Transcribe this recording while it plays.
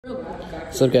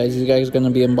So guys, you guys are going to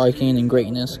be embarking in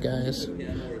greatness, guys.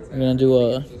 We're going to do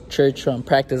a church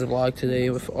practice vlog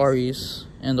today with Aries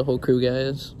and the whole crew,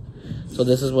 guys. So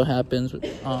this is what happens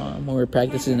when we're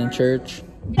practicing in church.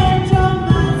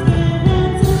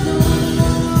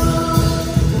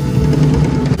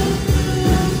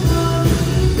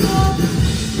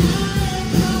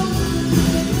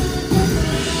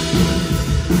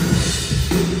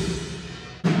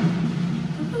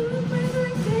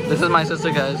 This is my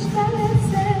sister, guys.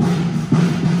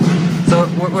 So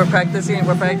we're practicing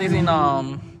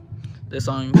this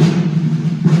song.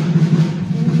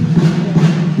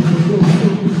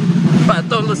 Para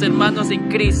todos los hermanos en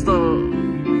Cristo.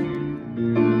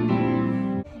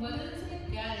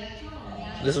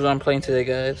 This is what I'm playing today,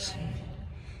 guys.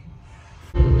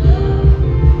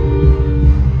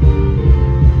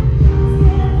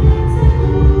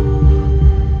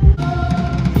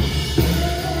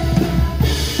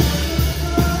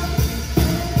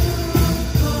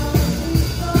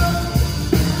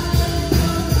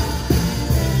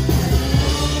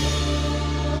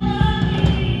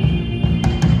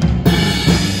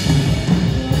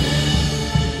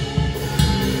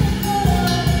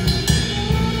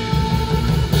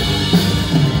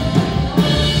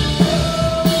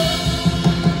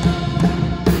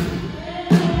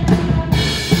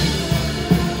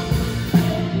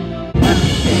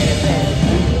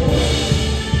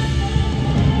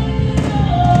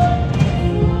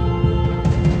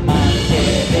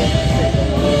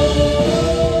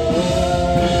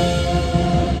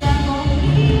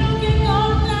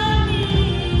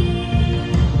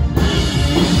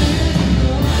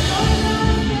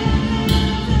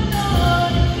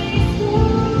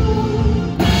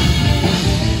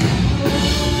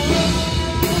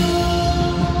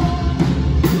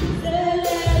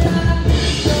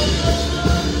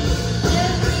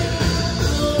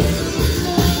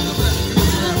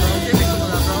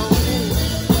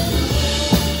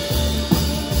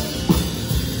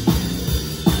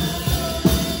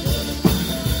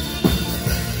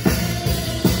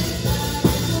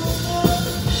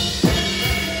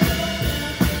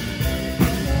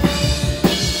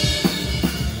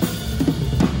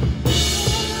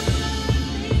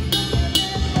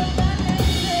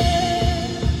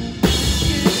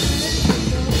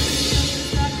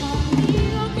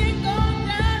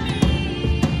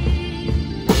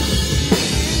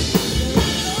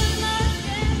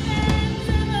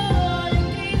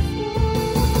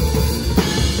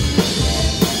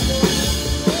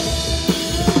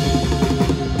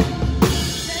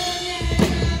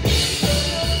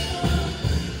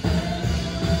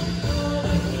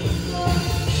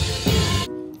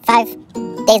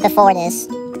 Days before this,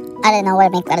 I didn't know what to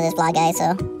make out of this vlog, guys, so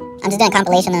I'm just doing a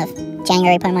compilation of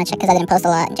January pretty much, because I didn't post a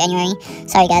lot in January.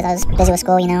 Sorry guys, I was busy with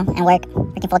school, you know, and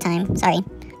working full time, sorry.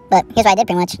 But here's what I did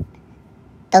pretty much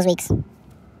those weeks.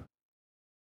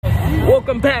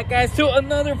 Welcome back, guys, to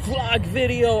another vlog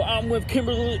video. I'm with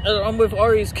Kimberly, I'm with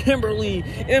Aries, Kimberly,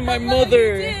 and my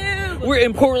mother. We're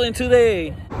in Portland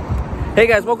today. Hey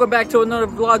guys, welcome back to another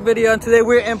vlog video, and today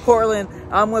we're in Portland.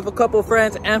 I'm with a couple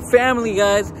friends and family,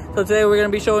 guys. So today we're gonna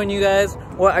be showing you guys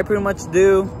what I pretty much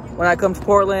do when I come to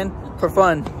Portland for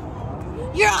fun.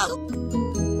 Yeah.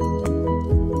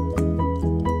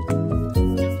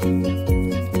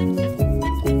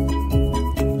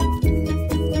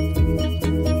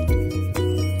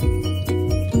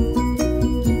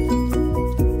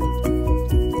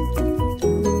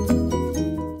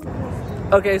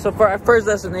 Okay, so for our first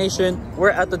destination, we're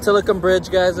at the Tilikum Bridge,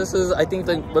 guys. This is, I think,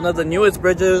 one of the newest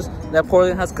bridges that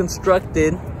Portland has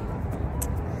constructed.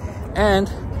 And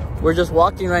we're just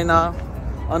walking right now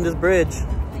on this bridge.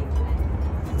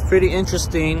 It's pretty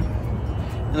interesting.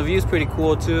 And the view's pretty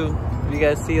cool, too. If you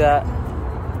guys see that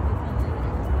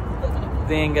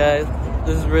thing, guys.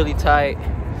 This is really tight.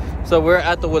 So we're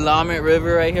at the Willamette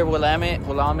River right here. Willamette.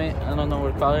 I don't know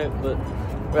what to call it, but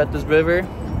we're at this river.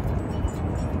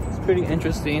 Pretty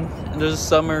interesting. And there's a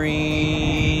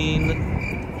submarine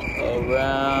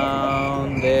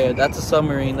around there. That's a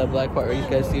submarine, that black part you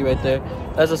guys see right there.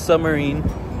 That's a submarine.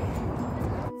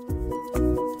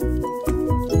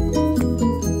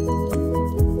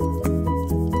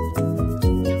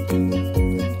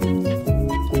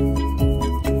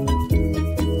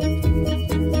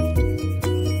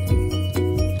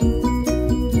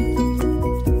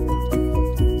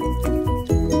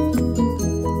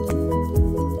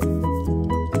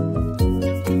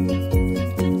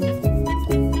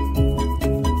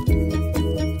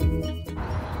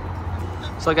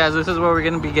 So guys, this is where we're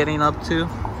gonna be getting up to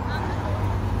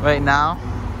right now.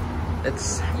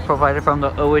 It's provided from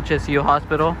the OHSU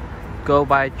hospital. Go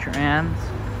by tram.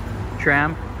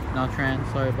 not trans.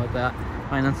 Sorry about that.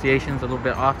 My enunciation's a little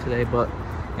bit off today, but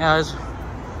yeah.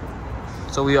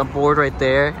 So we are board right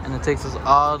there, and it takes us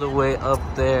all the way up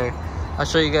there. I'll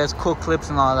show you guys cool clips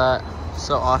and all that.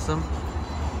 So awesome.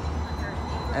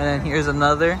 And then here's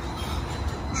another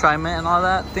TriMet and all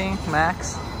that thing,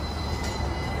 Max.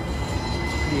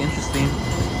 Pretty interesting.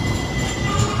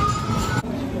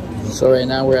 So right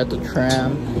now we're at the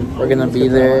tram. We're gonna be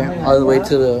there all the way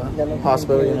to the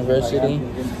Hospital University.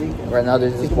 Right now they're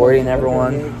just boarding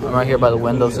everyone. I'm right here by the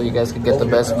window so you guys can get the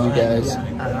best view, guys.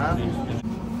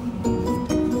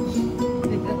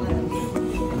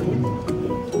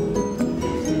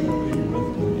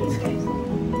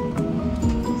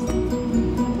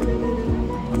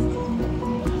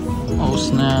 Oh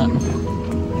snap.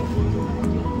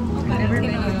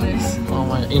 Oh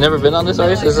my, you never been on this,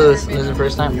 Aris? This is the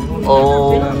first time?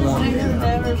 Oh.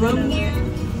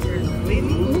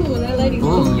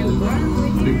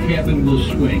 The cabin will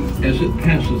swing as it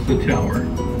passes the tower.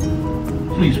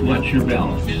 Please watch your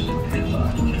balance.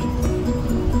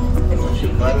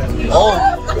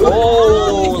 Oh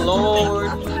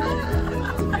Lord.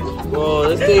 Whoa,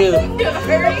 this thing is...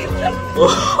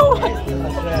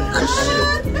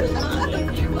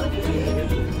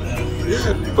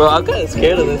 Bro, I'm kind of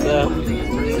scared of this now.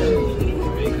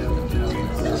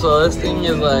 So this thing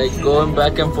is like going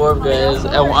back and forth, guys.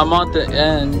 And I'm at the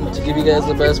end to give you guys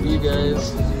the best view,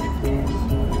 guys.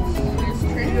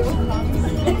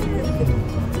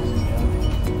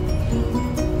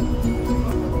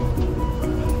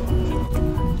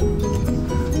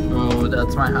 Oh,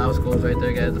 that's my house goes right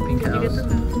there, guys. The pink house.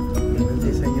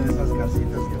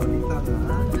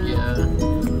 Yeah.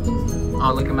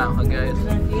 Oh, look at Mount Hood, guys.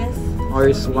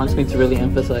 Aris wants me to really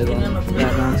emphasize on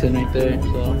that mountain right there.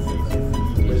 So,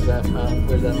 where's that mountain?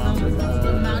 Where's that mountain? The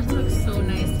mountain looks so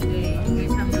nice today. You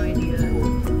guys have no idea.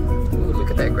 Ooh, look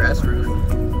at that grass roof.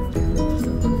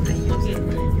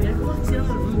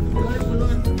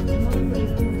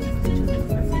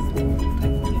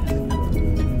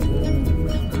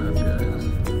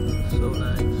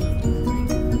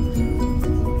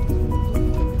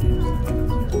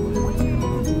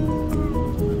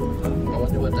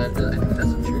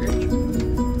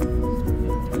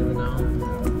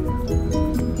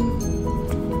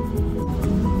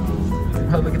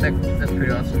 Oh, look at that. That's pretty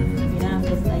awesome.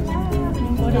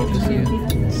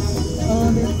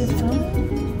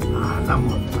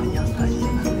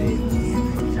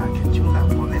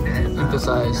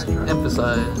 Emphasize.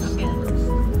 Emphasize.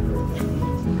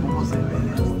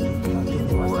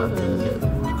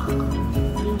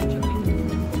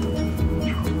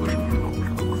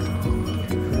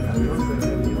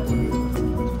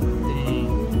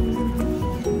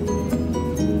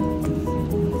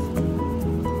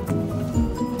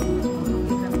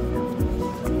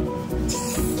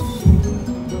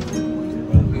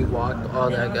 All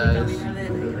that, guys.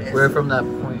 We're from that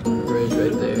point bridge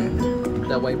right there.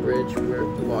 That white bridge. We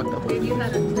walked the whole thing.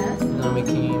 And then we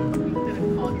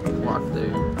came, walked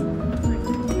there.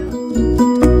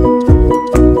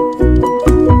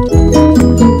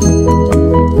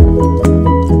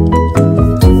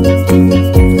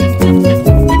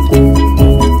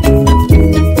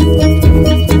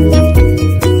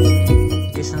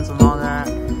 And all that.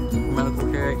 Medical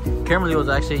care. Kimberly was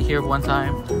actually here one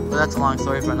time. But that's a long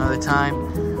story for another time.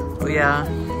 But yeah.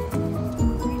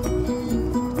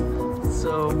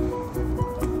 So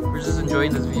we're just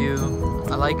enjoying this view.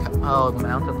 I like how the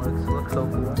mountain looks. It looks so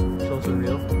cool. So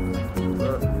surreal.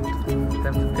 But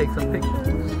time to take some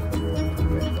pictures.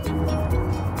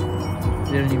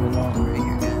 Didn't even know I'm right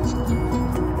here, guys.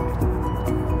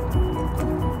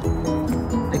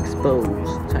 Exposed.